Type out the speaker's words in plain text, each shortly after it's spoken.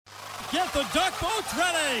Get the duck boats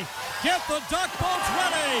ready. Get the duck boats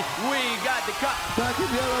ready. We got the cup. Black and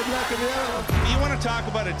yellow, black and yellow. You want to talk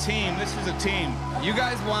about a team? This is a team. You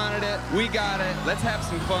guys wanted it. We got it. Let's have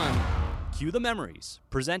some fun. Cue the Memories,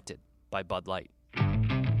 presented by Bud Light.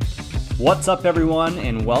 What's up, everyone,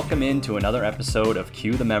 and welcome into another episode of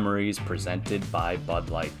Cue the Memories, presented by Bud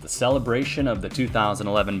Light. The celebration of the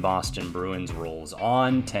 2011 Boston Bruins rolls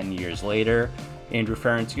on 10 years later. Andrew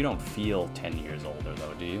Ferentz, you don't feel 10 years older,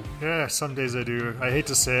 though, do you? Yeah, some days I do. I hate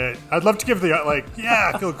to say it. I'd love to give the, I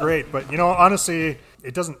feel great. But, honestly,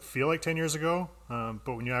 it doesn't feel like 10 years ago.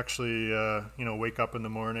 But when you actually, wake up in the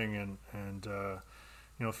morning and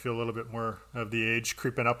feel a little bit more of the age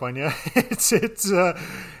creeping up on you, I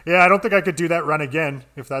don't think I could do that run again,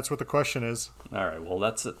 if that's what the question is. All right, well,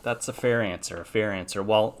 that's a fair answer,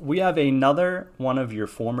 Well, we have another one of your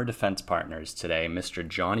former defense partners today, Mr.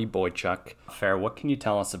 Johnny Boychuk. Fair, what can you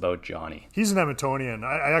tell us about Johnny? He's an Edmontonian.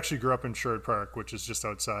 I actually grew up in Sherwood Park, which is just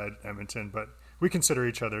outside Edmonton, but we consider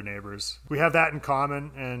each other neighbors. We have that in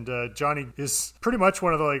common, and Johnny is pretty much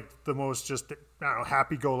one of the most just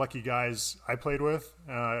happy-go-lucky guys I played with.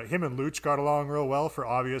 Him and Luch got along real well for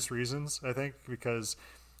obvious reasons, I think, because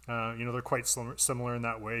they're quite similar in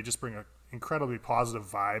that way. Just bring an incredibly positive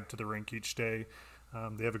vibe to the rink each day.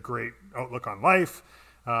 They have a great outlook on life.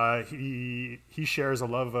 He shares a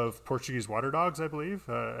love of Portuguese water dogs, I believe,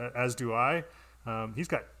 as do I. He's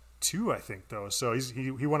got two, I think, though. So he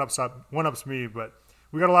one-ups me, but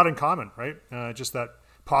we got a lot in common, right? Just that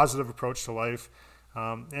positive approach to life.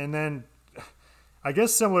 And then I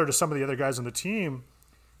guess similar to some of the other guys on the team,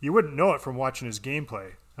 you wouldn't know it from watching his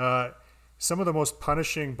gameplay. Some of the most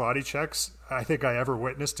punishing body checks I think I ever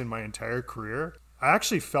witnessed in my entire career. I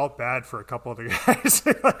actually felt bad for a couple of the guys.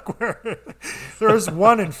 There was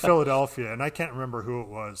one in Philadelphia, and I can't remember who it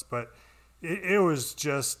was, but it was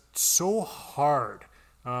just so hard.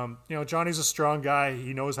 Johnny's a strong guy.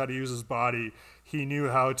 He knows how to use his body. He knew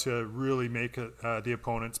how to really make the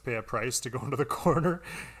opponents pay a price to go into the corner,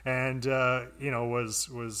 and was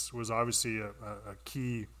obviously a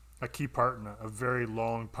key part in a very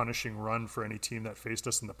long punishing run for any team that faced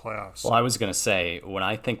us in the playoffs. Well, I was going to say, when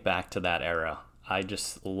I think back to that era, I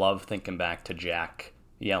just love thinking back to Jack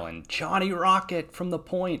yelling, "Johnny Rocket" from the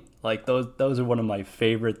point. Like those are one of my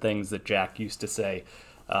favorite things that Jack used to say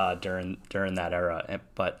during that era.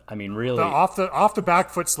 But I mean, really, off the back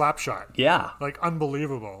foot slap shot. Yeah,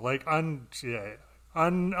 unbelievable.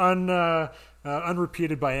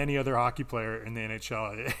 Unrepeated by any other hockey player in the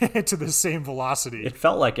NHL to the same velocity. It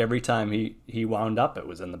felt like every time he wound up, it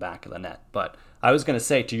was in the back of the net. But I was going to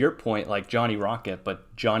say, to your point, like Johnny Rocket,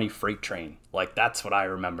 but Johnny Freight Train. Like, that's what I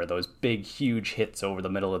remember. Those big, huge hits over the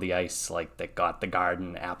middle of the ice, like, that got the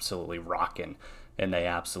Garden absolutely rocking. And they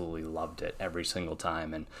absolutely loved it every single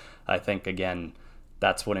time. And I think, again,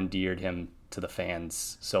 that's what endeared him to the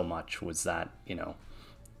fans so much, was that,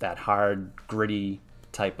 that hard, gritty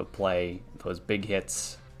type of play, those big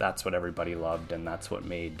hits. That's what everybody loved, and that's what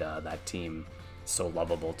made that team so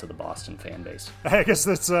lovable to the Boston fan base. I guess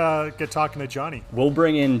let's get talking to Johnny. We'll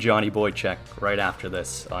bring in Johnny Boychuk right after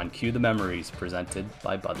this on Cue the Memories, presented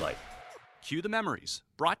by Bud Light. Cue the Memories,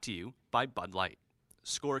 brought to you by Bud Light.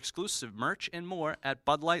 Score exclusive merch and more at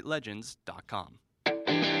BudLightLegends.com.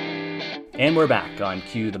 And we're back on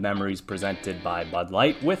Cue the Memories, presented by Bud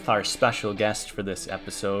Light, with our special guest for this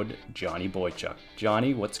episode, Johnny Boychuk.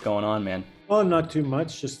 Johnny, what's going on, man? Well, not too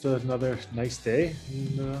much. Just another nice day.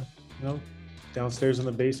 And, downstairs in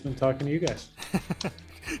the basement talking to you guys.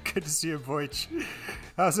 Good to see you, Boych.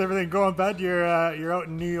 How's everything going, bud? You're out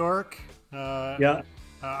in New York. Yeah.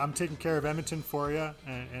 I'm taking care of Edmonton for you,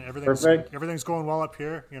 and everything's going well up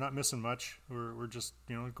here. You're not missing much. We're just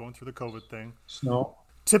going through the COVID thing. Snow.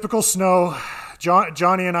 Typical snow.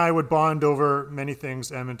 Johnny and I would bond over many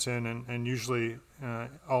things, Edmonton, and usually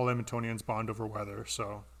all Edmontonians bond over weather.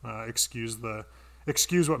 So excuse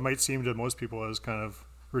what might seem to most people as kind of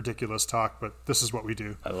ridiculous talk, but this is what we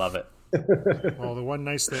do. I love it. Well, the one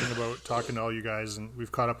nice thing about talking to all you guys, and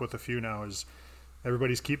we've caught up with a few now, is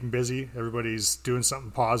everybody's keeping busy. Everybody's doing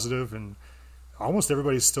something positive, and almost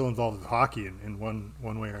everybody's still involved with hockey in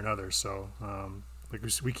one way or another. So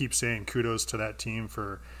we keep saying kudos to that team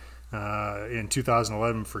for in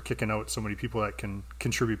 2011 for kicking out so many people that can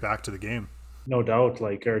contribute back to the game. No doubt.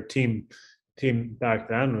 Like, our team back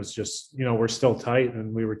then was just, we're still tight,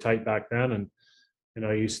 and we were tight back then, and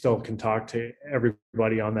you still can talk to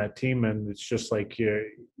everybody on that team, and it's just like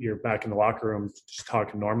you're back in the locker room just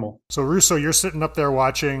talking normal. So Russo, you're sitting up there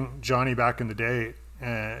watching Johnny back in the day.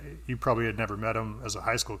 You probably had never met him as a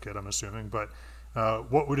high school kid, I'm assuming, but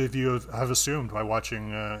What would have you have assumed by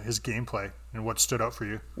watching his gameplay, and what stood out for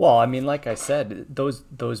you? Well, I mean, like I said,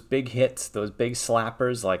 those big hits, those big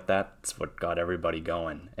slappers, like that's what got everybody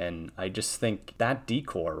going. And I just think that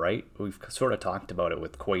decor, right? We've sort of talked about it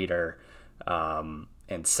with Quater, and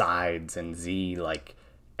Sides and Z. Like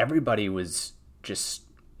everybody was just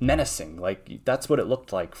menacing. Like that's what it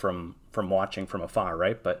looked like from watching from afar,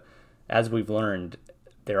 right? But as we've learned,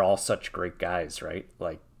 they're all such great guys, right?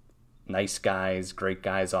 Like nice guys, great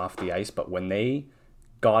guys off the ice, but when they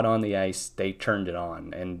got on the ice, they turned it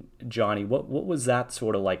on. And Johnny, what was that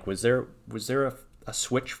sort of like? Was there a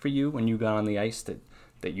switch for you when you got on the ice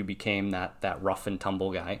that you became that rough and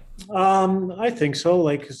tumble guy? I think so.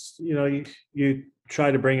 Like, you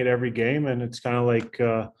try to bring it every game, and it's kind of like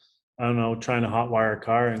I don't know, trying to hotwire a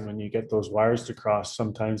car, and when you get those wires to cross,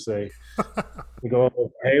 sometimes they go a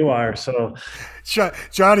little haywire. So,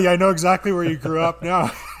 Johnny, I know exactly where you grew up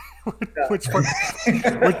now. which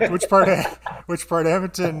part of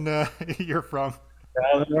Edmonton you're from?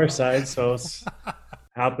 On the north side, so it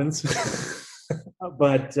happens.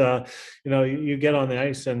 But you get on the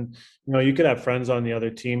ice, and you could have friends on the other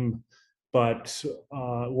team, but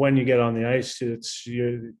when you get on the ice,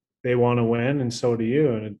 they want to win, and so do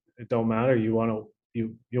you, and it don't matter. You want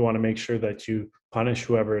to make sure that you punish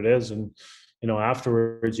whoever it is, and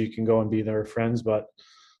afterwards you can go and be their friends, but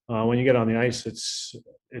when you get on the ice, it's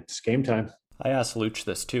game time. I asked Luch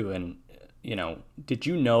this too, and did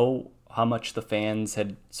you know how much the fans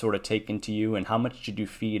had sort of taken to you, and how much did you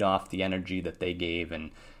feed off the energy that they gave,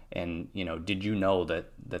 and did you know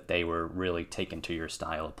that they were really taken to your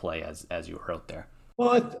style of play as you were out there?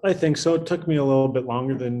 Well, I think so. It took me a little bit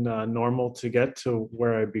longer than normal to get to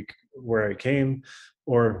where I came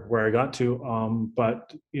or where I got to.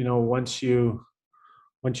 But once you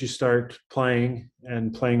start playing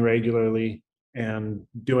regularly and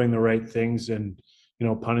doing the right things, and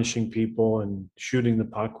punishing people and shooting the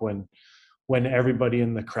puck when everybody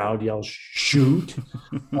in the crowd yells shoot,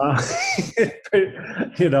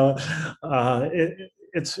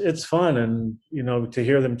 it's fun, and to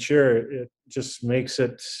hear them cheer, it just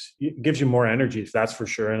it gives you more energy, that's for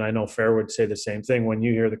sure. And I know Fair would say the same thing. When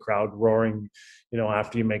you hear the crowd roaring,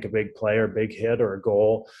 after you make a big play or big hit or a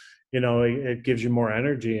goal, it gives you more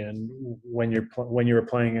energy. And when you were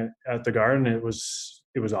playing at the Garden, it was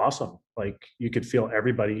awesome. Like you could feel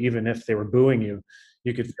everybody, even if they were booing you,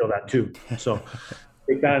 you could feel that too. So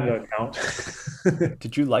take that into account.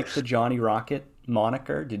 Did you like the Johnny Rocket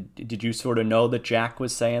moniker? Did you sort of know that Jack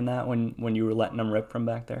was saying that when you were letting him rip from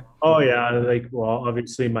back there? Oh yeah,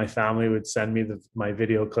 obviously my family would send me my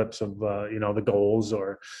video clips of the goals,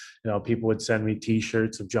 or people would send me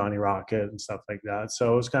T-shirts of Johnny Rocket and stuff like that.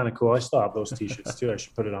 So it was kind of cool. I still have those T-shirts too. I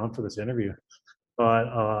should put it on for this interview. But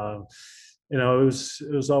it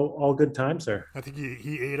was all good times there. I think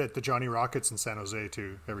he ate at the Johnny Rockets in San Jose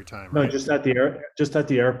too every time. No, right? just at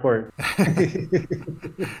the airport.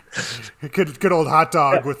 Good old hot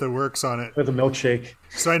dog with the works on it, with a milkshake.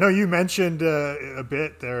 So I know you mentioned a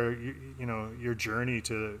bit there, your journey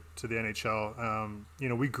to the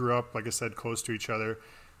NHL. We grew up, like I said, close to each other.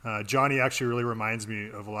 Johnny actually really reminds me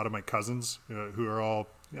of a lot of my cousins who are all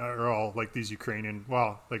like these Ukrainian,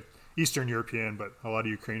 like Eastern European, but a lot of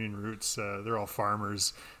Ukrainian roots. They're all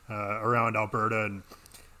farmers around Alberta, and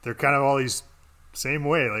they're kind of all these same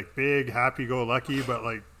way, like big, happy-go-lucky, but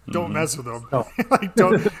like don't mess with them. Oh. Like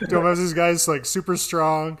don't mess with these guys. Like super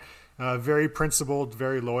strong, very principled,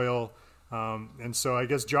 very loyal. And so I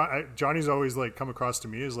guess Johnny's always like come across to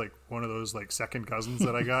me as like one of those like second cousins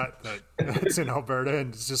that I got that's in Alberta,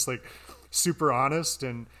 and it's just like super honest.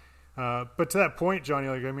 And but to that point, Johnny,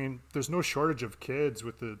 like I mean, there's no shortage of kids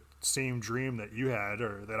with the same dream that you had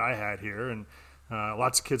or that I had here, and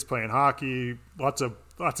lots of kids playing hockey, lots of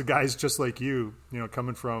guys just like you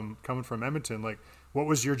coming from Edmonton. Like, what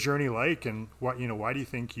was your journey like, and what why do you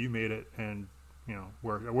think you made it, and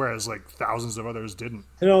whereas like thousands of others didn't?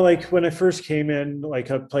 Like when I first came in,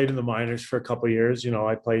 like I played in the minors for a couple of years.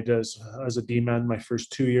 I played as a D-man my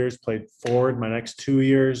first 2 years, played forward my next 2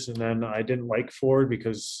 years, and then I didn't like forward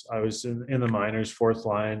because I was in the minors, fourth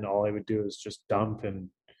line. All I would do is just dump and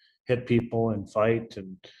hit people and fight,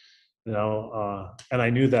 and and I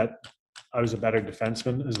knew that I was a better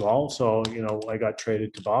defenseman as well. So I got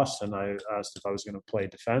traded to Boston. I asked if I was going to play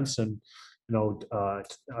defense, and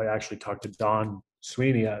I actually talked to Don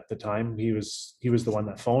Sweeney at the time. He was the one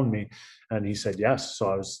that phoned me, and he said yes.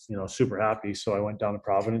 So I was super happy. So I went down to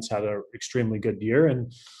Providence, had an extremely good year,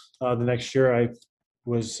 and the next year I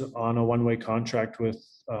was on a one-way contract with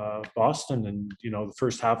Boston, and the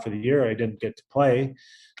first half of the year I didn't get to play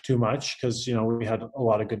too much because we had a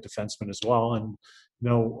lot of good defensemen as well, and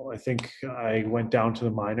No, I think I went down to the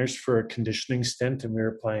minors for a conditioning stint, and we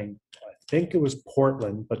were playing, I think it was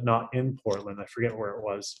Portland, but not in Portland. I forget where it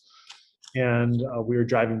was. And we were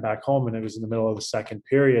driving back home, and it was in the middle of the second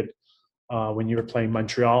period when you were playing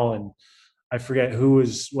Montreal. And I forget who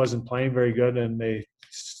wasn't playing very good, and they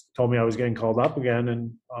told me I was getting called up again,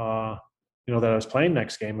 and that I was playing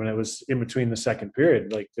next game, and it was in between the second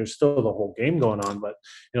period. Like there's still the whole game going on, but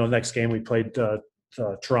next game we played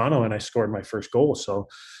Toronto, and I scored my first goal. So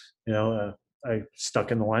I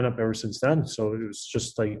stuck in the lineup ever since then. So it was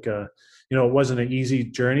just like it wasn't an easy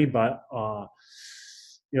journey, but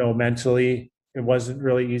mentally it wasn't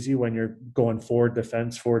really easy when you're going forward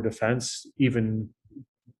defense, even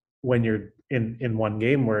when you're in one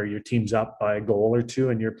game where your team's up by a goal or two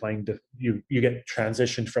and you're playing you get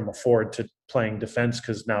transitioned from a forward to playing defense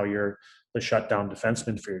because now you're the shutdown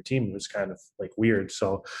defenseman for your team. It was kind of like weird.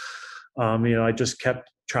 So I just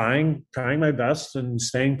kept trying my best and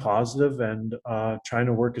staying positive and trying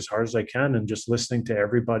to work as hard as I can, and just listening to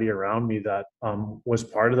everybody around me that was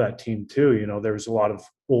part of that team too. There was a lot of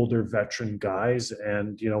older veteran guys,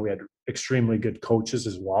 and we had extremely good coaches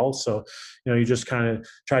as well. So you just kind of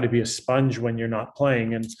try to be a sponge when you're not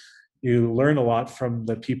playing, and you learn a lot from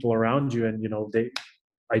the people around you. And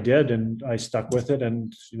I did, and I stuck with it,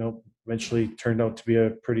 and eventually turned out to be a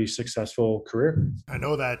pretty successful career. I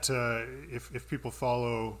know that if people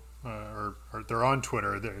follow or they're on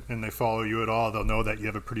Twitter and they follow you at all, they'll know that you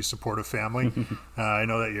have a pretty supportive family. I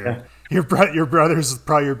know that your brother's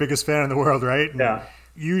probably your biggest fan in the world, right? And yeah.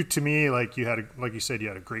 You, to me, like you said, you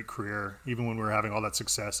had a great career, even when we were having all that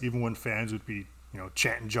success, even when fans would be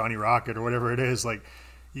chanting Johnny Rocket or whatever it is. Like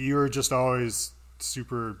you were just always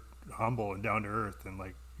super humble and down to earth, and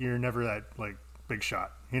like you're never that like big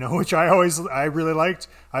shot, which I really liked.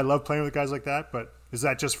 I love playing with guys like that. But is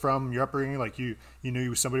that just from your upbringing? Like you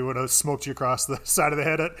knew somebody would have smoked you across the side of the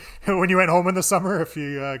head when you went home in the summer if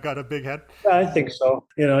you got a big head? Yeah, I think so.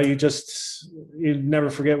 You never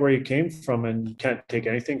forget where you came from, and you can't take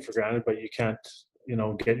anything for granted, but you can't,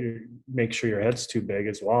 make sure your head's too big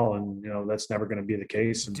as well. And, that's never going to be the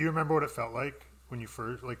case. Do you remember what it felt like when you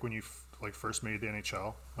first made the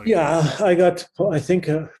NHL? Yeah, I think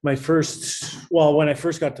when I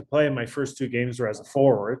first got to play, my first two games were as a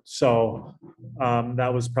forward. So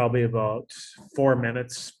that was probably about 4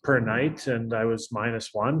 minutes per night, and I was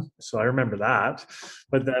 -1. So I remember that.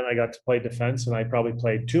 But then I got to play defense, and I probably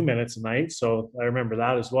played 2 minutes a night. So I remember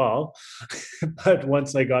that as well. But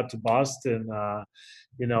once I got to Boston,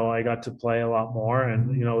 I got to play a lot more,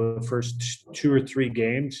 and the first 2 or 3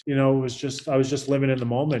 games, I was just living in the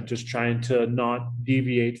moment, just trying to not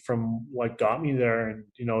deviate from what got me there. And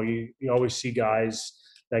you always see guys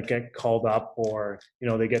that get called up, or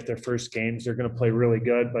they get their first games, they're going to play really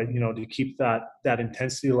good, but to keep that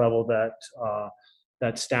intensity level,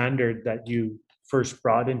 that standard that you first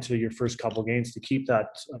brought into your first couple games, to keep that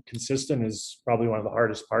consistent is probably one of the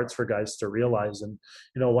hardest parts for guys to realize. And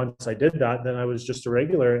once I did that, then I was just a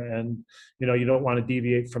regular, and you don't want to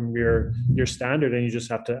deviate from your standard, and you just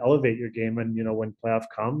have to elevate your game. And when playoff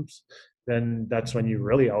comes, then that's when you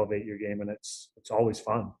really elevate your game, and it's always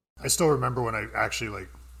fun. I still remember when I actually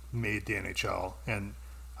made the NHL, and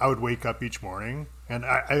I would wake up each morning, and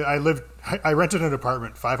I rented an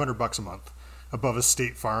apartment, $500 a month, above a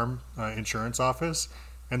State Farm insurance office,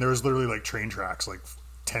 and there was literally train tracks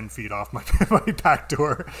 10 feet off my back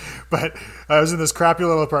door. But I was in this crappy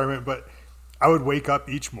little apartment, but I would wake up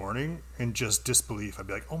each morning in just disbelief. I'd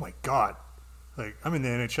be like, oh my God, I'm in the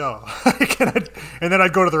NHL. And then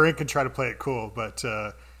I'd go to the rink and try to play it cool. But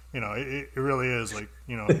it really is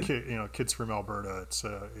kids from Alberta.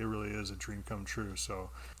 It really is a dream come true.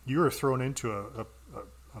 So you were thrown into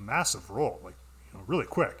a massive role, really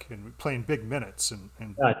quick, and playing big minutes. And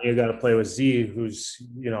yeah, you got to play with Z, who's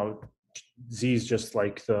Z's just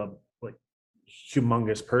the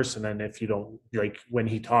humongous person. And if you don't when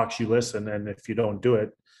he talks, you listen, and if you don't do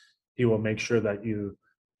it, he will make sure that you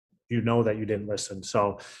that you didn't listen.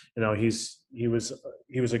 So he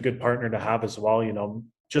was a good partner to have as well.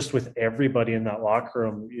 Just with everybody in that locker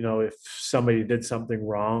room, if somebody did something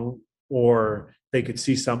wrong or they could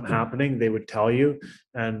see something happening, they would tell you.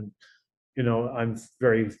 And I'm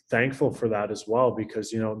very thankful for that as well,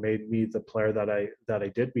 because it made me the player that I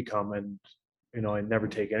did become. And I never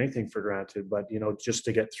take anything for granted. But just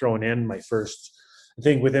to get thrown in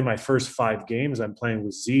within my first 5 games, I'm playing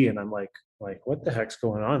with Z, and I'm like what the heck's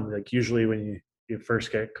going on? Usually when you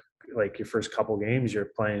first get your first couple games, you're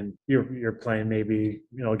playing maybe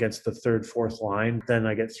against the third, fourth line. Then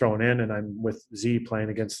I get thrown in, and I'm with Z playing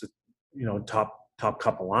against the top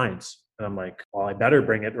couple lines. And I'm like, well, I better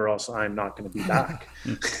bring it or else I'm not going to be back.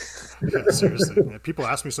 Yeah, seriously. Yeah, people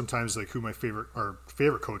ask me sometimes like who my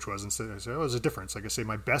favorite coach was, and I say, oh, there's a difference. Like I say,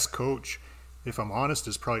 my best coach, if I'm honest,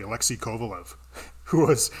 is probably Alexei Kovalev, who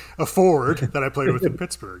was a forward that I played with in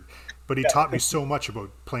Pittsburgh. But he taught me so much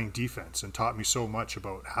about playing defense and taught me so much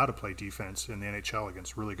about how to play defense in the NHL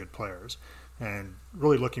against really good players. And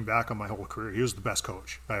really looking back on my whole career, he was the best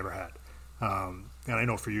coach I ever had. And I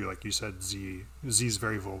know for you, like you said, Z's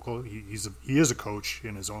very vocal. He is a coach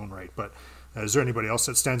in his own right. But is there anybody else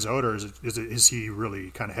that stands out, or is he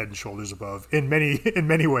really kind of head and shoulders above in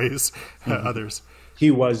many ways others?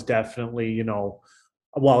 He was definitely,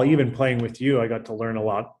 while even playing with you, I got to learn a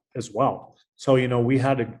lot as well. So, we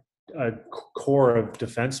had a core of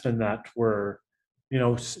defensemen that were,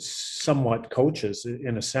 somewhat coaches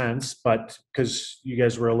in a sense, but because you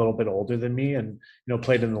guys were a little bit older than me and,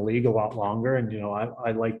 played in the league a lot longer. And,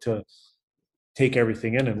 I like to take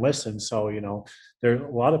everything in and listen. So, there are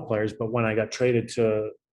a lot of players, but when I got traded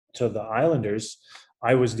to the Islanders,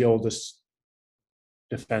 I was the oldest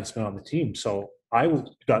defenseman on the team. So I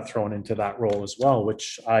got thrown into that role as well,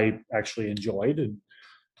 which I actually enjoyed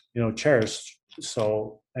and, cherished.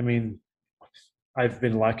 So, I mean, I've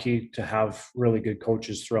been lucky to have really good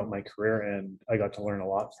coaches throughout my career, and I got to learn a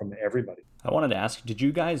lot from everybody. I wanted to ask, did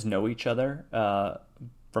you guys know each other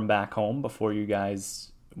from back home before you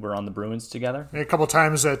guys were on the Bruins together? A couple of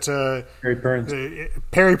times at Perry Burns.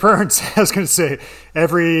 Perry Burns, I was going to say,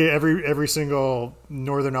 every single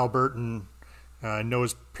Northern Albertan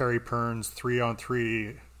knows Perry Burns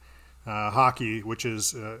 3-on-3 hockey, which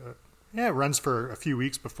is it runs for a few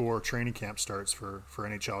weeks before training camp starts for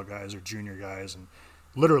NHL guys or junior guys. And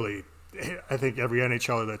literally, I think every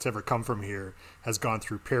NHLer that's ever come from here has gone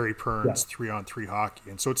through Perry Burns 3-on-3 hockey.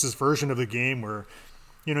 And so it's this version of the game where,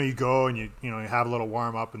 you go and you have a little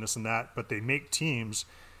warm up and this and that, but they make teams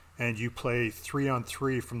and you play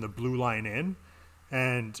 3-on-3 from the blue line in.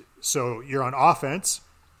 And so you're on offense,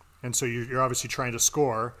 and so you're obviously trying to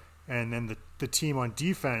score, and then the team on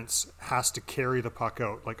defense has to carry the puck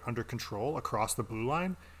out like under control across the blue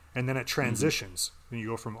line, and then it transitions. And you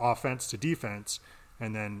go from offense to defense,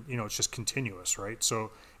 and then it's just continuous, right?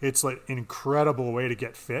 So it's like an incredible way to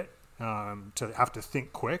get fit, to have to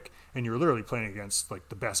think quick, and you're literally playing against like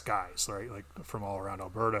the best guys, right? Like from all around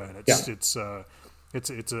Alberta, and it's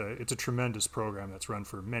a tremendous program that's run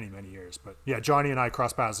for many years. But yeah, Johnny and I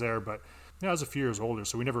crossed paths there, but I was a few years older,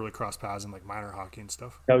 so we never really crossed paths in like minor hockey and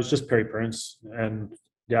stuff. That was just Perry Burns, and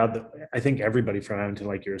I think everybody from Edmonton,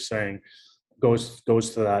 like you were saying, goes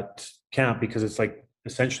to that camp because it's like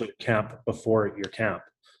essentially a camp before your camp.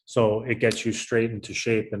 So it gets you straight into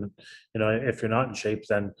shape, and if you're not in shape,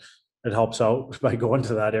 then it helps out by going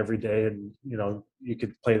to that every day. And you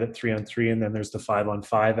could play that 3-on-3, and then there's the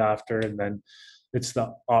 5-on-5 after, and then it's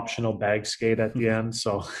the optional bag skate at the end.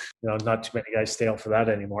 So, not too many guys stay out for that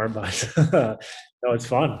anymore, but it's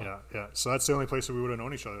fun. Yeah. So that's the only place that we would have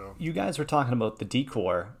known each other, though. You guys were talking about the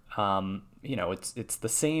decor. It's the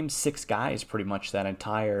same 6 guys pretty much that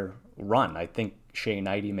entire run. I think Shea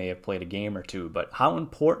Knighty may have played a game or two, but how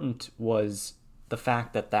important was the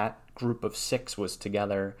fact that group of 6 was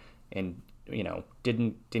together and,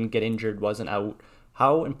 didn't get injured, wasn't out?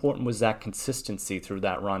 How important was that consistency through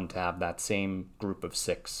that run to have that same group of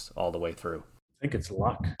 6 all the way through? I think it's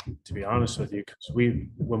luck, to be honest with you, because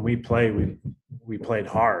when we play, we played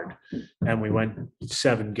hard, and we went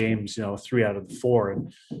 7 games, 3 out of the 4,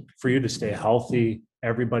 and for you to stay healthy,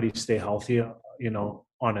 everybody stay healthy, for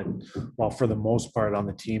the most part on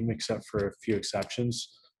the team, except for a few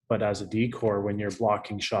exceptions. But as a decor, when you're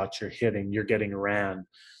blocking shots, you're hitting, you're getting ran,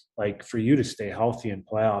 like for you to stay healthy in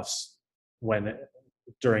playoffs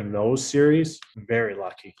during those series, very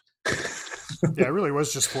lucky. Yeah, it really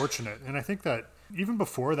was just fortunate. And I think that even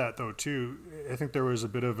before that, though, too, I think there was a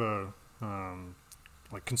bit of a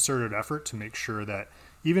concerted effort to make sure that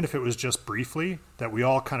even if it was just briefly, that we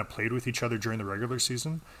all kind of played with each other during the regular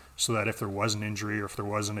season, so that if there was an injury or if there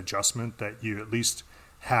was an adjustment, that you at least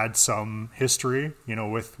had some history,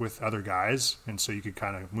 with other guys. And so you could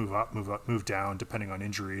kind of move up, move down, depending on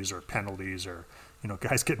injuries or penalties or,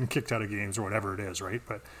 guys getting kicked out of games or whatever it is, right?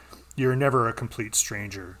 But you're never a complete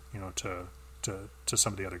stranger, to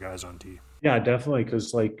some of the other guys on D. Yeah, definitely.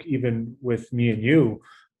 Because even with me and you,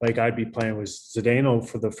 I'd be playing with Zdeno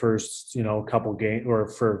for the first, couple games or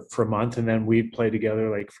for a month, and then we'd play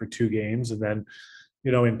together for 2 games, and then,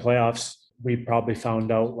 in playoffs, we probably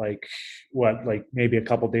found out maybe a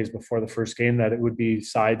couple days before the first game that it would be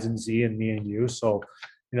Sides and Z and me and you. So,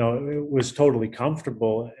 it was totally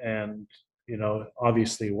comfortable, and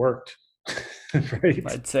obviously worked. right?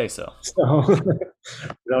 I'd say so. So,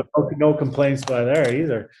 no complaints by there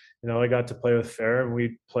either. I got to play with Fair, and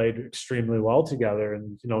we played extremely well together.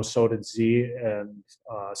 And so did Z and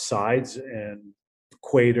Sides and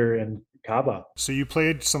Quater and Kaba. So you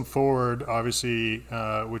played some forward, obviously,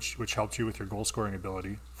 which helped you with your goal scoring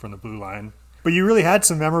ability from the blue line. But you really had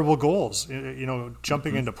some memorable goals.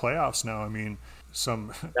 Jumping into playoffs now. I mean,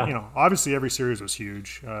 obviously every series was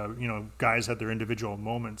huge. Guys had their individual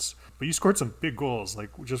moments, but you scored some big goals. Like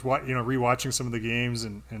just rewatching some of the games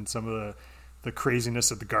and some of the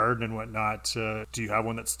craziness at the Garden and whatnot. Do you have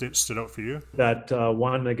one that stood out for you? That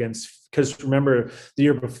one because remember the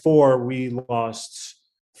year before we lost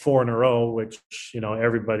 4 in a row, which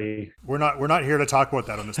everybody. We're not here to talk about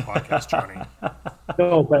that on this podcast, Johnny.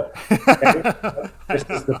 No, but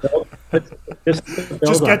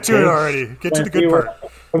just get to it already. Get to the good part.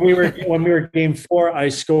 When we were game 4, I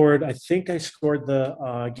scored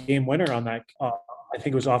the game winner on that. I think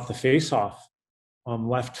it was off the face-off,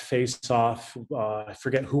 left face-off. I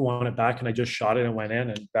forget who won it back, and I just shot it and went in,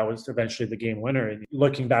 and that was eventually the game winner. And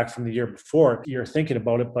looking back from the year before, you're thinking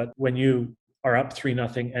about it, but when you are up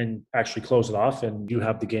 3-0 and actually close it off and you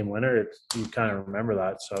have the game winner, you kind of remember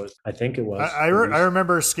that. So I think it was. I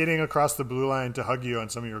remember skating across the blue line to hug you on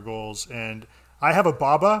some of your goals. And I have a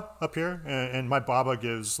Baba up here, and my Baba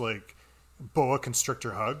gives like boa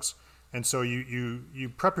constrictor hugs. And so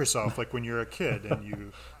you prep yourself like when you're a kid, and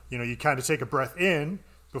you kind of take a breath in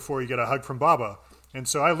before you get a hug from Baba. And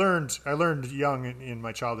so I learned young in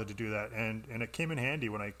my childhood to do that, and it came in handy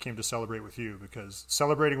when I came to celebrate with you, because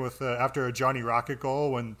celebrating with after a Johnny Rocket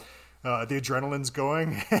goal when the adrenaline's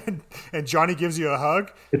going and Johnny gives you a hug.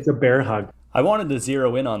 It's a bear hug. I wanted to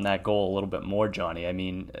zero in on that goal a little bit more, Johnny. I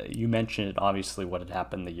mean, you mentioned obviously what had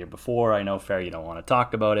happened the year before. I know, Fair, you don't want to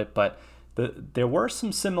talk about it, but there were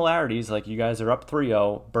some similarities. Like you guys are up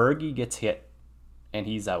 3-0, Bergie gets hit, and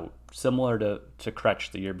he's out. Similar to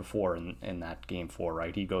Kretsch the year before in that game 4,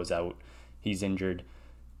 right? He goes out, he's injured.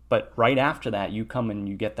 But right after that, you come and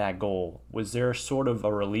you get that goal. Was there sort of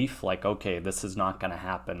a relief, like, okay, this is not going to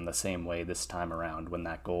happen the same way this time around when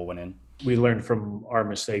that goal went in? We learned from our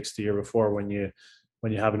mistakes the year before. When you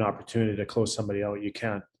have an opportunity to close somebody out, you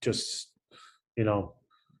can't just,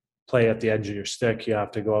 play at the edge of your stick. You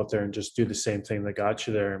have to go out there and just do the same thing that got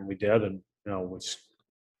you there. And we did, and, which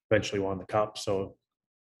eventually won the cup. So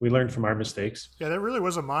we learned from our mistakes. Yeah, that really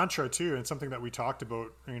was a mantra too, and something that we talked about.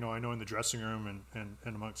 I know in the dressing room and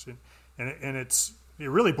amongst it, and it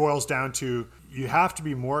really boils down to you have to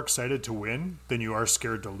be more excited to win than you are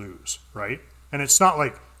scared to lose, right? And it's not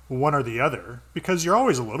like one or the other, because you're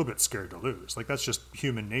always a little bit scared to lose. Like that's just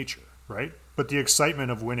human nature, right? But the excitement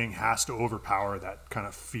of winning has to overpower that kind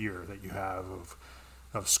of fear that you have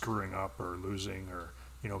of screwing up or losing or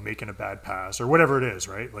making a bad pass or whatever it is,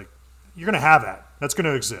 right? Like. You're going to have that. That's going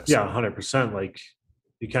to exist. Yeah, 100%. Like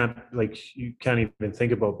you can't even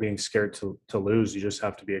think about being scared to lose. You just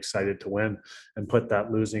have to be excited to win and put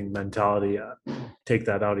that losing mentality, take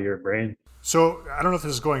that out of your brain. So I don't know if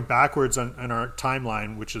this is going backwards on our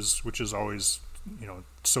timeline, which is always,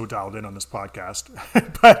 so dialed in on this podcast,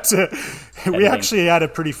 but we actually had a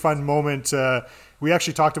pretty fun moment. We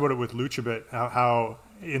actually talked about it with Luch a bit, how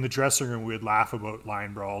in the dressing room we would laugh about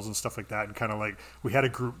line brawls and stuff like that. And kind of like we had a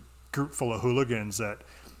group full of hooligans that,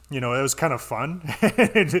 it was kind of fun.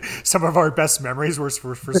 And some of our best memories were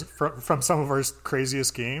from some of our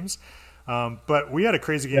craziest games. But we had a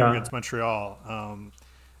crazy game against Montreal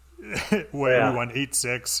where we won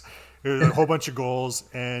 8-6. It was a whole bunch of goals.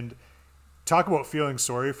 And talk about feeling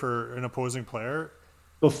sorry for an opposing player.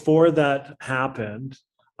 Before that happened,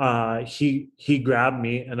 he grabbed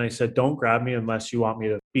me, and I said, "Don't grab me unless you want me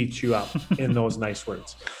to beat you up," in those nice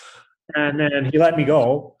words. And then he let me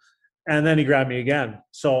go. And then he grabbed me again.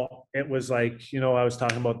 So it was like, I was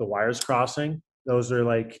talking about the wires crossing. Those are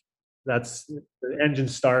like, that's the engine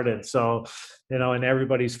started. So, and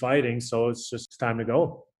everybody's fighting. So it's just time to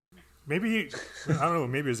go. Maybe, I don't know,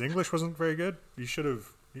 maybe his English wasn't very good. You should have.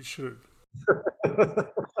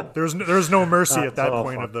 There was no mercy at that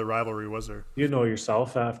point of the rivalry, was there? You know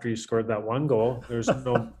yourself, after you scored that one goal, there's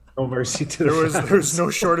no mercy to there was no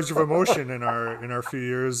shortage of emotion in our few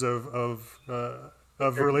years of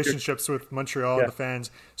relationships with Montreal and the fans.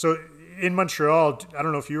 So in Montreal, I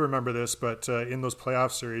don't know if you remember this, but in those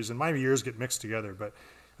playoff series, and my years get mixed together, but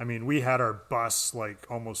I mean, we had our bus like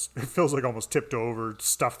it feels like almost tipped over,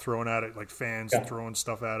 stuff thrown at it, like fans throwing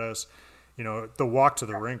stuff at us. The walk to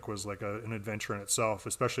the rink was like an adventure in itself,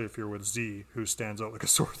 especially if you're with Z, who stands out like a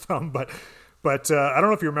sore thumb. But I don't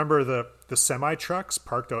know if you remember the semi trucks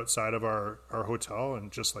parked outside of our hotel,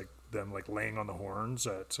 and just like them like laying on the horns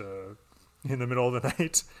in the middle of the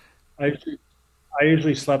night. I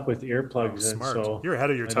usually slept with earplugs in, Smart. so You're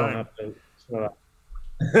ahead of your I don't time. have to.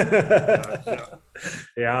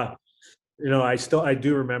 Yeah. Yeah. I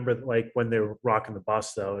do remember like when they were rocking the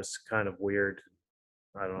bus though. It's kind of weird.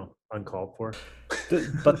 I don't know, uncalled for.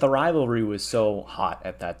 But the rivalry was so hot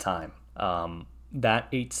at that time.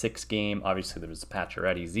 That 8-6 game, obviously there was the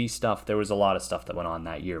Pacioretty Z stuff. There was a lot of stuff that went on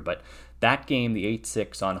that year. But that game, the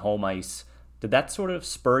 8-6 on home ice, did that sort of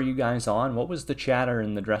spur you guys on? What was the chatter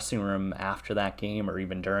in the dressing room after that game or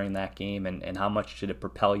even during that game? And how much did it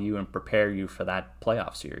propel you and prepare you for that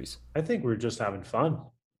playoff series? I think we were just having fun.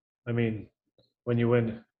 I mean, when you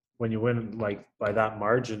win like by that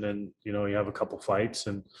margin, and you have a couple fights,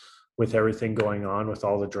 and with everything going on, with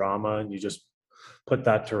all the drama, and you just put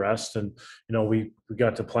that to rest. And we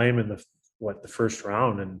got to play him in the first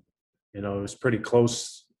round, and it was pretty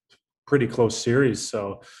close series.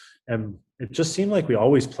 So, and it just seemed like we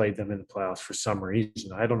always played them in the playoffs for some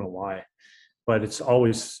reason. I don't know why, but it's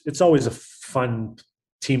always a fun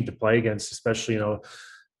team to play against, especially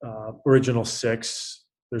original six.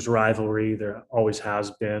 There's rivalry. There always has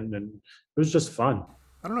been, and it was just fun.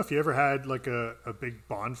 I don't know if you ever had like a big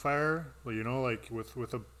bonfire, like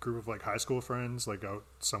with a group of like high school friends, like out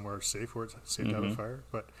somewhere safe where it's safe to have a fire.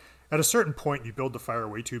 But at a certain point, you build the fire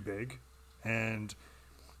way too big, and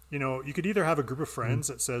you could either have a group of friends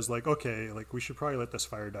that says like, okay, like we should probably let this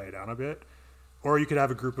fire die down a bit, or you could have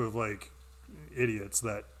a group of like idiots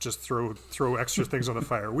that just throw extra things on the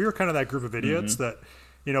fire. We were kind of that group of idiots that.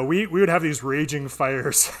 We would have these raging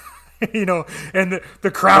fires, and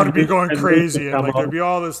the crowd would be going crazy, and like there'd be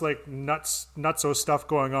all this like nutso stuff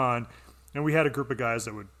going on, and we had a group of guys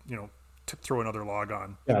that would throw another log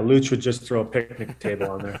on. Yeah, Luch would just throw a picnic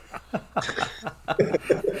table on there.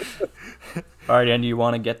 All right, and you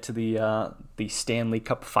want to get to the Stanley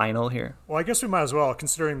Cup final here? Well, I guess we might as well,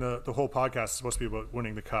 considering the whole podcast is supposed to be about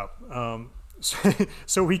winning the cup.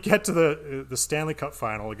 So we get to the Stanley Cup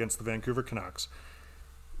final against the Vancouver Canucks.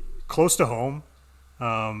 Close to home.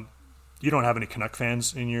 You don't have any Canuck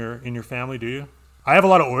fans in your family, do you? I have a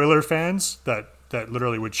lot of Oiler fans that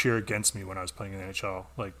literally would cheer against me when I was playing in the NHL,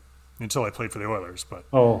 like until I played for the Oilers. But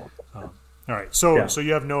all right. So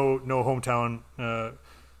you have no hometown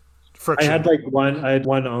friction. I had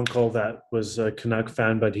one uncle that was a Canuck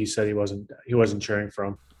fan, but he said he wasn't cheering for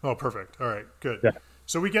him. Oh, perfect. All right, good. Yeah.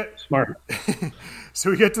 So we get smart. So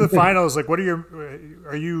we get to the finals. Like,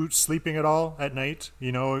 are you sleeping at all at night?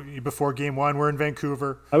 Before game one, we're in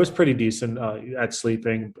Vancouver. I was pretty decent at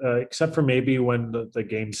sleeping, except for maybe when the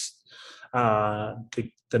games,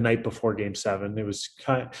 the night before game 7. It's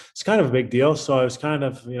kind of a big deal. So I was kind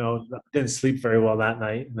of, didn't sleep very well that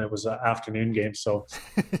night, and it was an afternoon game. So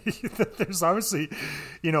there's obviously,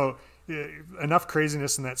 enough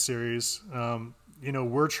craziness in that series.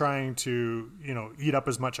 We're trying to, eat up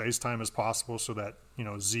as much ice time as possible so that,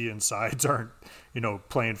 Z and sides aren't,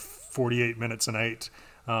 playing 48 minutes a night.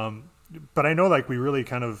 But I know like we really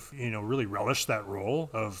kind of, really relish that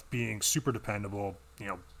role of being super dependable,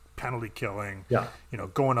 penalty killing,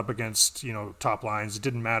 going up against, top lines. It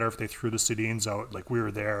didn't matter if they threw the Sedins out, like we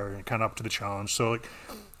were there and kind of up to the challenge. So like,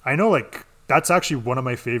 I know like that's actually one of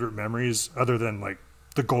my favorite memories other than like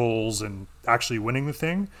the goals and actually winning the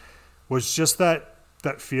thing was just that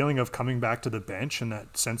feeling of coming back to the bench and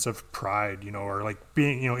that sense of pride, or like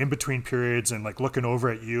being, in between periods and like looking over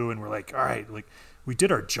at you and we're like, all right, like we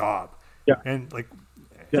did our job. Yeah. And like,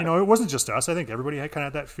 it wasn't just us. I think everybody had kind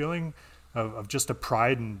of that feeling of just a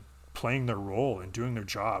pride in playing their role and doing their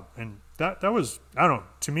job. And that was, I don't know,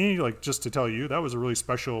 to me, like just to tell you, that was a really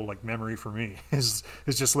special like memory for me is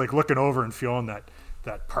just like looking over and feeling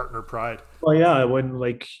that partner pride. Well, yeah. When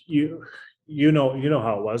like you know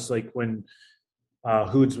how it was like when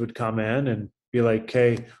Hoods would come in and be like,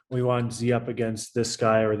 "Hey, we want Z up against this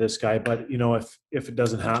guy or this guy, but if it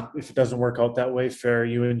doesn't happen, if it doesn't work out that way, fair.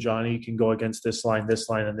 You and Johnny can go against this line, and this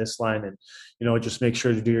line, and just make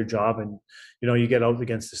sure to do your job." And you get out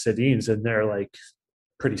against the Sedins, and they're like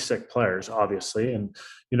pretty sick players, obviously. And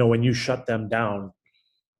when you shut them down,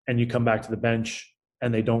 and you come back to the bench,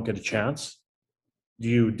 and they don't get a chance,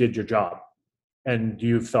 you did your job. And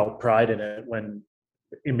you felt pride in it when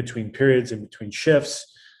in between periods, in between shifts,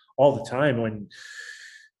 all the time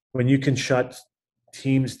when you can shut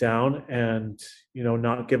teams down and,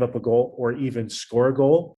 not give up a goal or even score a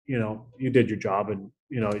goal, you did your job and,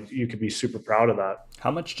 you could be super proud of that.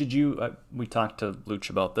 How much did you, we talked to Luch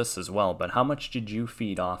about this as well, but how much did you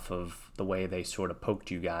feed off of the way they sort of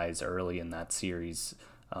poked you guys early in that series,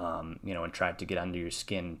 and tried to get under your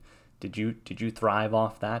skin? Did you thrive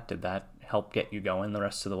off that? Did that help get you going the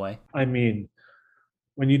rest of the way? I mean,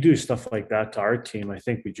 when you do stuff like that to our team, I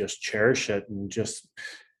think we just cherish it and just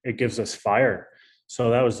it gives us fire. So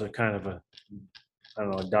that was a kind of a, I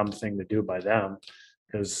don't know, a dumb thing to do by them,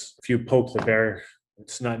 because if you poke the bear,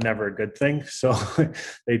 it's not never a good thing. So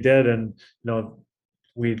they did, and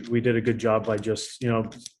we did a good job by just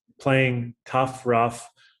playing tough, rough,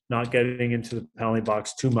 not getting into the penalty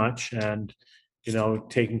box too much, and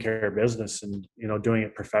taking care of business, and doing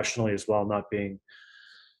it professionally as well, not being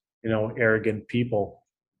arrogant people.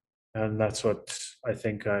 And that's what I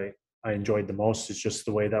think I enjoyed the most, is just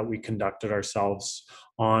the way that we conducted ourselves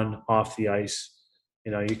off the ice.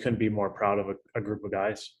 You couldn't be more proud of a group of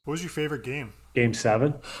guys. What was your favorite game? Game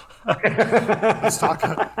 7. Let's talk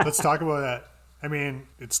about that. I mean,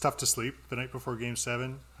 it's tough to sleep the night before Game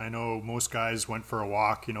 7. I know most guys went for a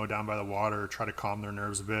walk, down by the water, try to calm their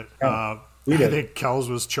nerves a bit. I think Kells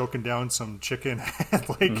was choking down some chicken at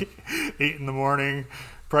 8 in the morning.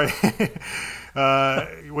 Probably.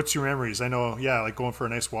 What's your memories? I know, like going for a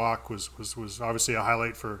nice walk was obviously a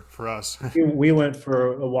highlight for us. We went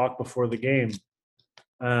for a walk before the game,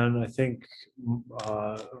 and I think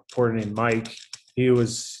reporter named Mike, he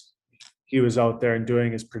was out there and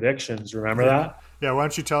doing his predictions. Remember that? Yeah. Why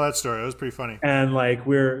don't you tell that story? It was pretty funny. And I think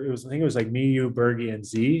it was like me, you, Bergie, and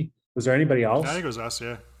Z. Was there anybody else? I think it was us.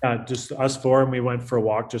 Yeah. Just us 4, and we went for a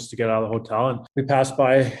walk just to get out of the hotel, and we passed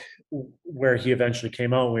by where he eventually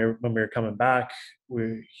came out. When we were coming back,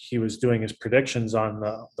 he was doing his predictions on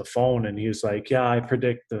the phone, and he was like, "Yeah, I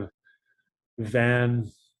predict the Van,"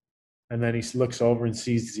 and then he looks over and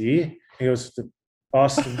sees Z. He goes, "The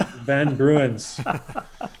Boston Van Bruins."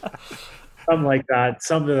 Something like that,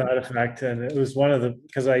 something to that effect. And it was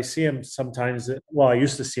because I see him sometimes. I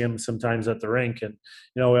used to see him sometimes at the rink, and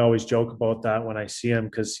we always joke about that when I see him,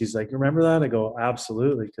 because he's like, "Remember that?" I go,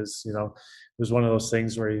 "Absolutely," because it was one of those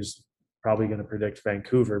things where he's probably going to predict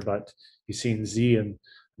Vancouver, but he's seen Z, and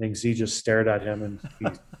I think Z just stared at him, and he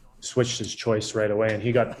switched his choice right away, and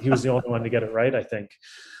he was the only one to get it right, I think.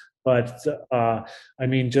 But I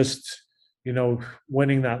mean, just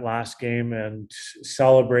winning that last game and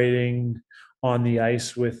celebrating on the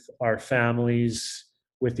ice with our families,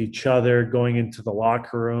 with each other, going into the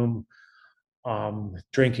locker room,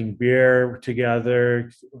 drinking beer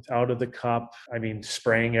together out of the cup. I mean,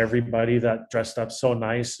 spraying everybody that dressed up so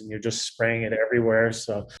nice, and you're just spraying it everywhere.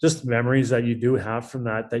 So just memories that you do have from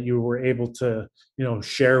that you were able to,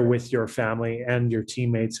 share with your family and your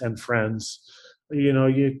teammates and friends.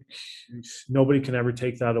 Nobody can ever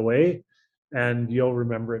take that away, and you'll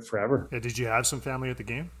remember it forever. Yeah, did you have some family at the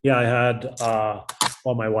game? Yeah, I had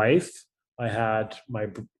my wife, I had my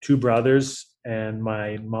 2 brothers, and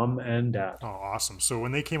my mom and dad. Oh, awesome. So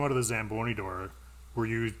when they came out of the Zamboni door, were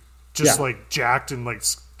you just jacked and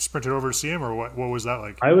sprinted over to see him, or what was that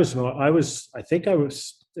like? I think I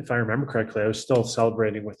was, if I remember correctly, I was still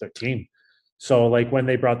celebrating with their team. So when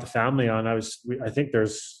they brought the family on, I think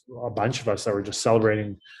there's a bunch of us that were just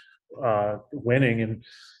celebrating winning, and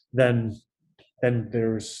then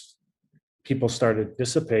there's people started to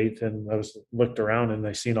dissipate, and I looked around and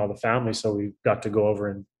I seen all the family, so we got to go over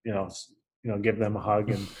and give them a hug,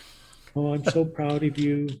 and I'm so proud of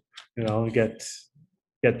you.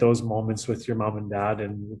 Get those moments with your mom and dad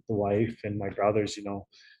and with the wife and my brothers.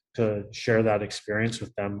 To share that experience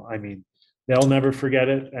with them. I mean, they'll never forget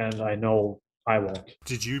it, and I know I won't.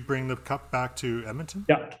 Did you bring the cup back to Edmonton?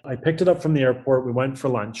 Yeah, I picked it up from the airport. We went for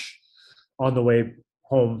lunch. On the way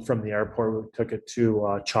home from the airport, we took it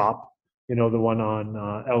to Chop. The one on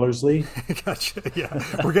Ellerslie. Gotcha. Yeah,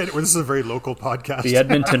 this is a very local podcast. The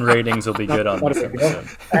Edmonton ratings will be good on this episode.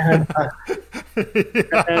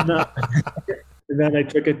 And then I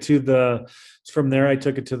took it from there I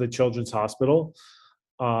took it to the Children's Hospital,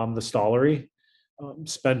 the Stollery.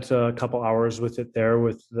 Spent a couple hours with it there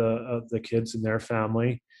with the kids and their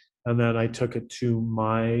family. And then I took it to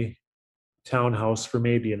my townhouse for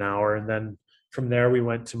maybe an hour. And then from there, we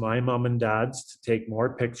went to my mom and dad's to take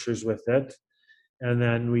more pictures with it. And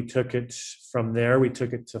then we took it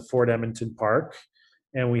to Fort Edmonton Park.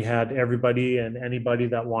 And we had everybody and anybody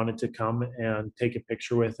that wanted to come and take a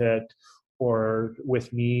picture with it or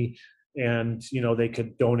with me. And, they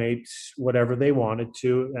could donate whatever they wanted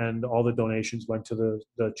to. And all the donations went to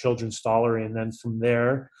the Children's Stollery. And then from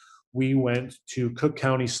there, we went to Cook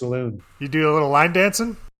County Saloon. You do a little line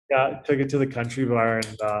dancing? Yeah, took it to the country bar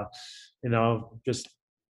and, just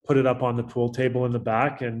put it up on the pool table in the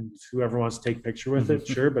back, and whoever wants to take a picture with it,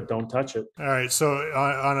 sure, but don't touch it. All right. So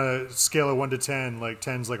on a scale of 1 to 10,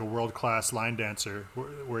 10's like a world-class line dancer,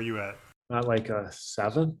 where are you at? Not like a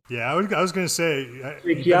 7? Yeah, I was going to say,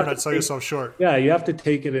 you better not sell yourself short. Yeah, you have to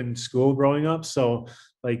take it in school growing up. So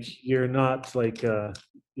you're not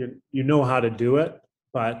you know how to do it,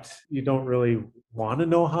 but you don't really want to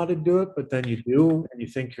know how to do it, but then you do, and you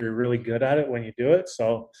think you're really good at it when you do it.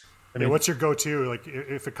 So, I mean, what's your go-to? Like,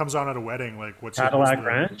 if it comes on at a wedding, like, what's Cadillac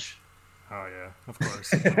Ranch? Oh yeah, of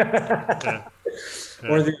course. Yeah.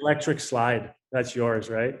 Or the electric slide. That's yours,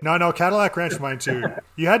 right? No, Cadillac Ranch, mine too.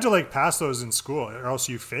 You had to like pass those in school, or else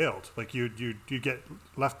you failed. Like you get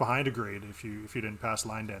left behind a grade if you didn't pass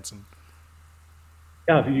line dancing.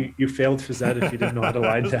 Yeah, you failed phys ed if you didn't know how to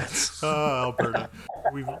line dance. Oh, Alberta.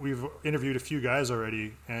 We've interviewed a few guys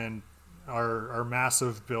already, and our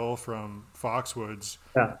massive bill from Foxwoods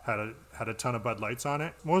had a ton of Bud Lights on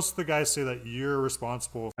it. Most of the guys say that you're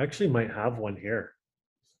responsible. I actually might have one here.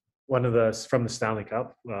 One of the from the Stanley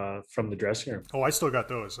Cup from the dressing room. Oh, I still got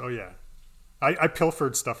those. Oh yeah, I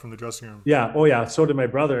pilfered stuff from the dressing room. Yeah. Oh yeah. So did my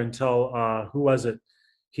brother until who was it?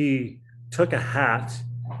 He took a hat,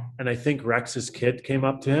 and I think Rex's kid came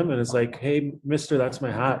up to him and is like, "Hey, Mister, that's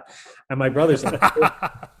my hat." And my brother's like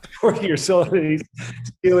 40 years old, and he's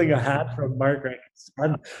stealing a hat from Mark Rankin's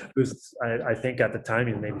son, who's I think at the time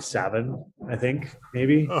he was maybe 7. I think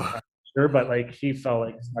maybe. Oh. Sure, but like he felt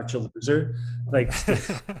like such a loser. Like,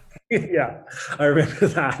 yeah, I remember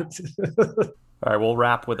that. All right, we'll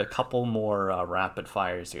wrap with a couple more rapid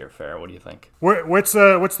fires here. Fair, what do you think? What's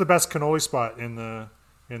the best cannoli spot in the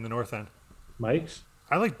North End? Mike's.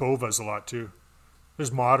 I like Bova's a lot too.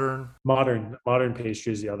 There's modern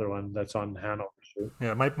pastry is the other one that's on Hanover Street.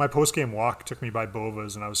 Yeah, my post game walk took me by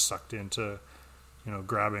Bova's, and I was sucked into,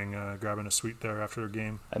 grabbing a sweet there after a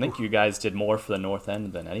game. I think you guys did more for the North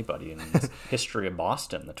End than anybody in the history of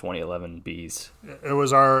Boston, the 2011 Bees. That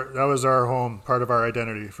was our home, part of our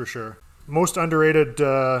identity for sure. Most underrated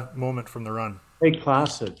moment from the run. Hey,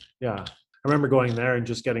 Placid. Yeah, I remember going there and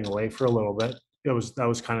just getting away for a little bit. That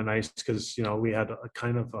was kind of nice because we had a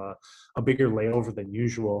kind of a bigger layover than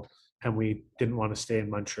usual, and we didn't want to stay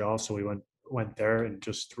in Montreal, so we went there and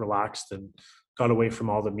just relaxed and got away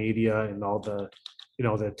from all the media and all the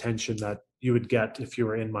the attention that you would get if you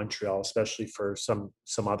were in Montreal, especially for some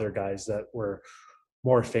other guys that were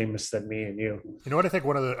more famous than me and you. You know what I think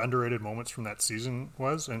one of the underrated moments from that season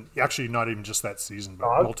was, and actually not even just that season, but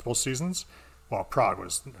multiple seasons. Well, Prague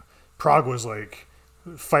was like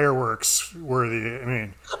fireworks worthy. I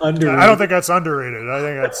mean, underrated. I don't think that's underrated. I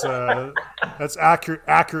think that's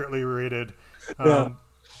accurately rated.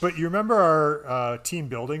 But you remember our team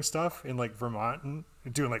building stuff in like Vermont and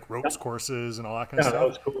doing like ropes courses and all that kind of stuff? Yeah, that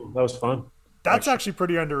was cool. That was fun. That's actually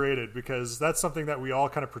pretty underrated because that's something that we all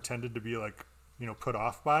kind of pretended to be like, put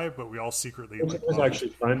off by, but we all secretly. It was actually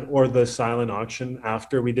fun. Or the silent auction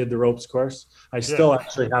after we did the ropes course. I still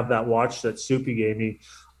actually have that watch that Soupy gave me,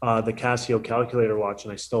 the Casio calculator watch,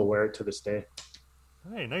 and I still wear it to this day.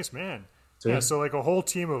 Hey, nice man. Yeah, so like a whole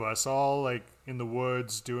team of us all like in the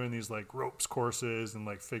woods doing these like ropes courses and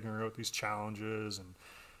like figuring out these challenges and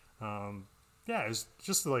it was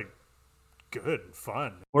just like good and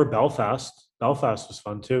fun. Or Belfast. Belfast was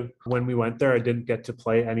fun too. When we went there, I didn't get to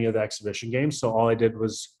play any of the exhibition games, so all I did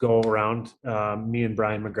was go around. Me and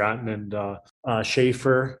Brian McGrattan and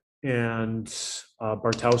Schaefer and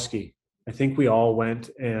Bartowski. I think we all went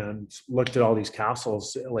and looked at all these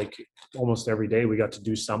castles like almost every day. We got to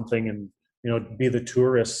do something and be the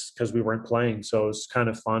tourists because we weren't playing. So it was kind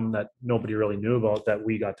of fun that nobody really knew about that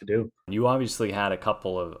we got to do. You obviously had a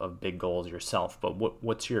couple of big goals yourself, but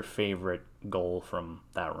what's your favorite goal from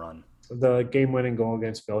that run? The game-winning goal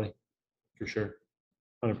against Philly, for sure.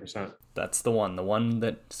 100%. That's the one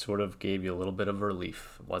that sort of gave you a little bit of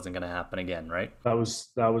relief. It wasn't going to happen again, right? That was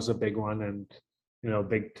a big one and, a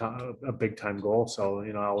big time goal. So,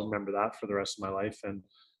 I'll remember that for the rest of my life. And,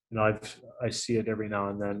 I see it every now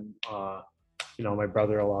and then. My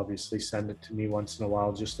brother will obviously send it to me once in a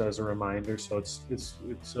while just as a reminder. So it's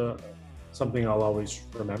something I'll always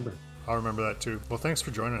remember. I'll remember that too. Well, thanks for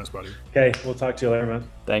joining us, buddy. Okay, we'll talk to you later, man.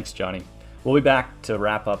 Thanks, Johnny. We'll be back to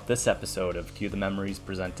wrap up this episode of Cue the Memories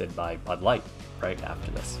presented by Bud Light right after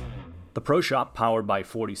this. The Pro Shop, powered by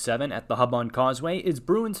 47 at the Hub on Causeway, is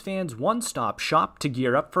Bruins fans' one-stop shop to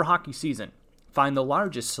gear up for hockey season. Find the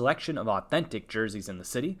largest selection of authentic jerseys in the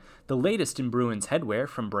city, the latest in Bruins headwear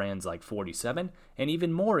from brands like 47, and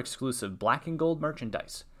even more exclusive black and gold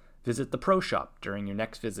merchandise. Visit the Pro Shop during your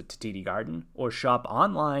next visit to TD Garden, or shop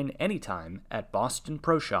online anytime at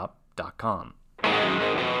bostonproshop.com.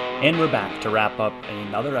 And we're back to wrap up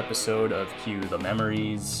another episode of Cue the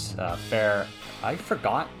Memories. Fair. I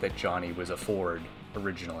forgot that Johnny was a forward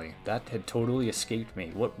originally. That had totally escaped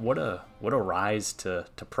me. What a rise to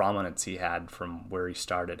prominence he had from where he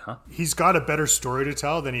started, huh? He's got a better story to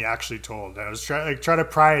tell than he actually told. I was trying to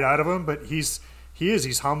pry it out of him, but he's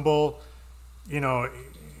humble.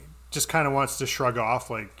 just kind of wants to shrug off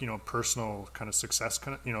personal kind of success.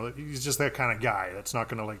 He's just that kind of guy that's not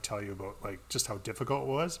going to tell you about just how difficult it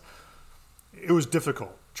was. It was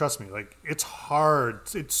difficult. Trust me. It's hard.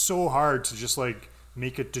 It's so hard to just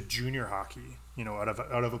make it to junior hockey, out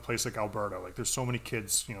of a place like Alberta. There's so many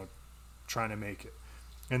kids, trying to make it.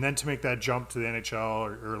 And then to make that jump to the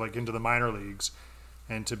NHL or into the minor leagues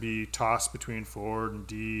and to be tossed between forward and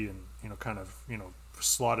D and,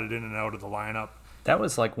 slotted in and out of the lineup. That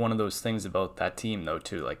was one of those things about that team though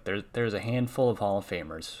too. There's a handful of Hall of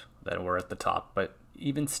Famers that were at the top, but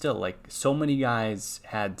even still, so many guys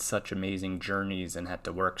had such amazing journeys and had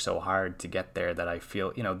to work so hard to get there that I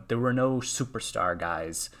feel, there were no superstar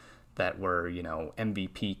guys that were,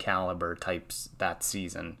 MVP caliber types that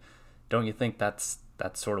season. Don't you think that's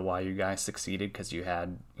sort of why you guys succeeded? Because you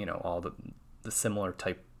had, all the similar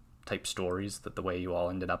type stories, that the way you all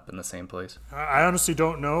ended up in the same place? I honestly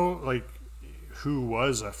don't know, who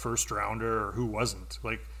was a first rounder or who wasn't.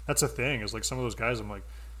 That's a thing, is some of those guys, I'm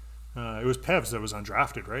it was Pevs that was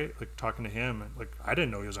undrafted, right? Talking to him, I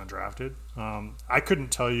didn't know he was undrafted. I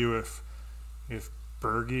couldn't tell you if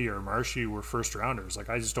Bergie or Marshy were first rounders.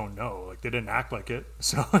 I just don't know. They didn't act like it.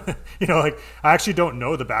 So, I actually don't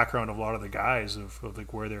know the background of a lot of the guys of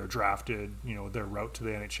where they were drafted, their route to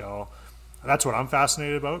the NHL. That's what I'm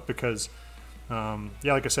fascinated about because,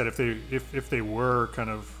 like I said, if they were kind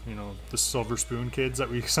of, the silver spoon kids that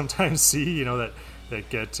we sometimes see, that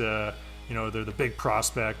get, they're the big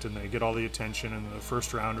prospect and they get all the attention and they're the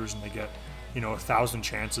first rounders and they get, 1,000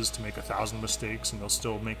 chances to make 1,000 mistakes and they'll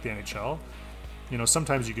still make the NHL.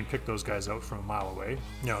 Sometimes you can pick those guys out from a mile away.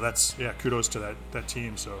 That's, kudos to that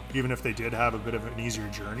team. So even if they did have a bit of an easier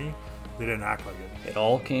journey, they didn't act like it. It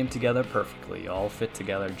all came together perfectly, all fit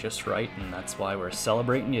together just right, and that's why we're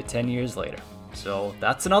celebrating you 10 years later. So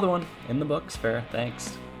that's another one in the books, Fair.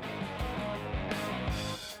 Thanks.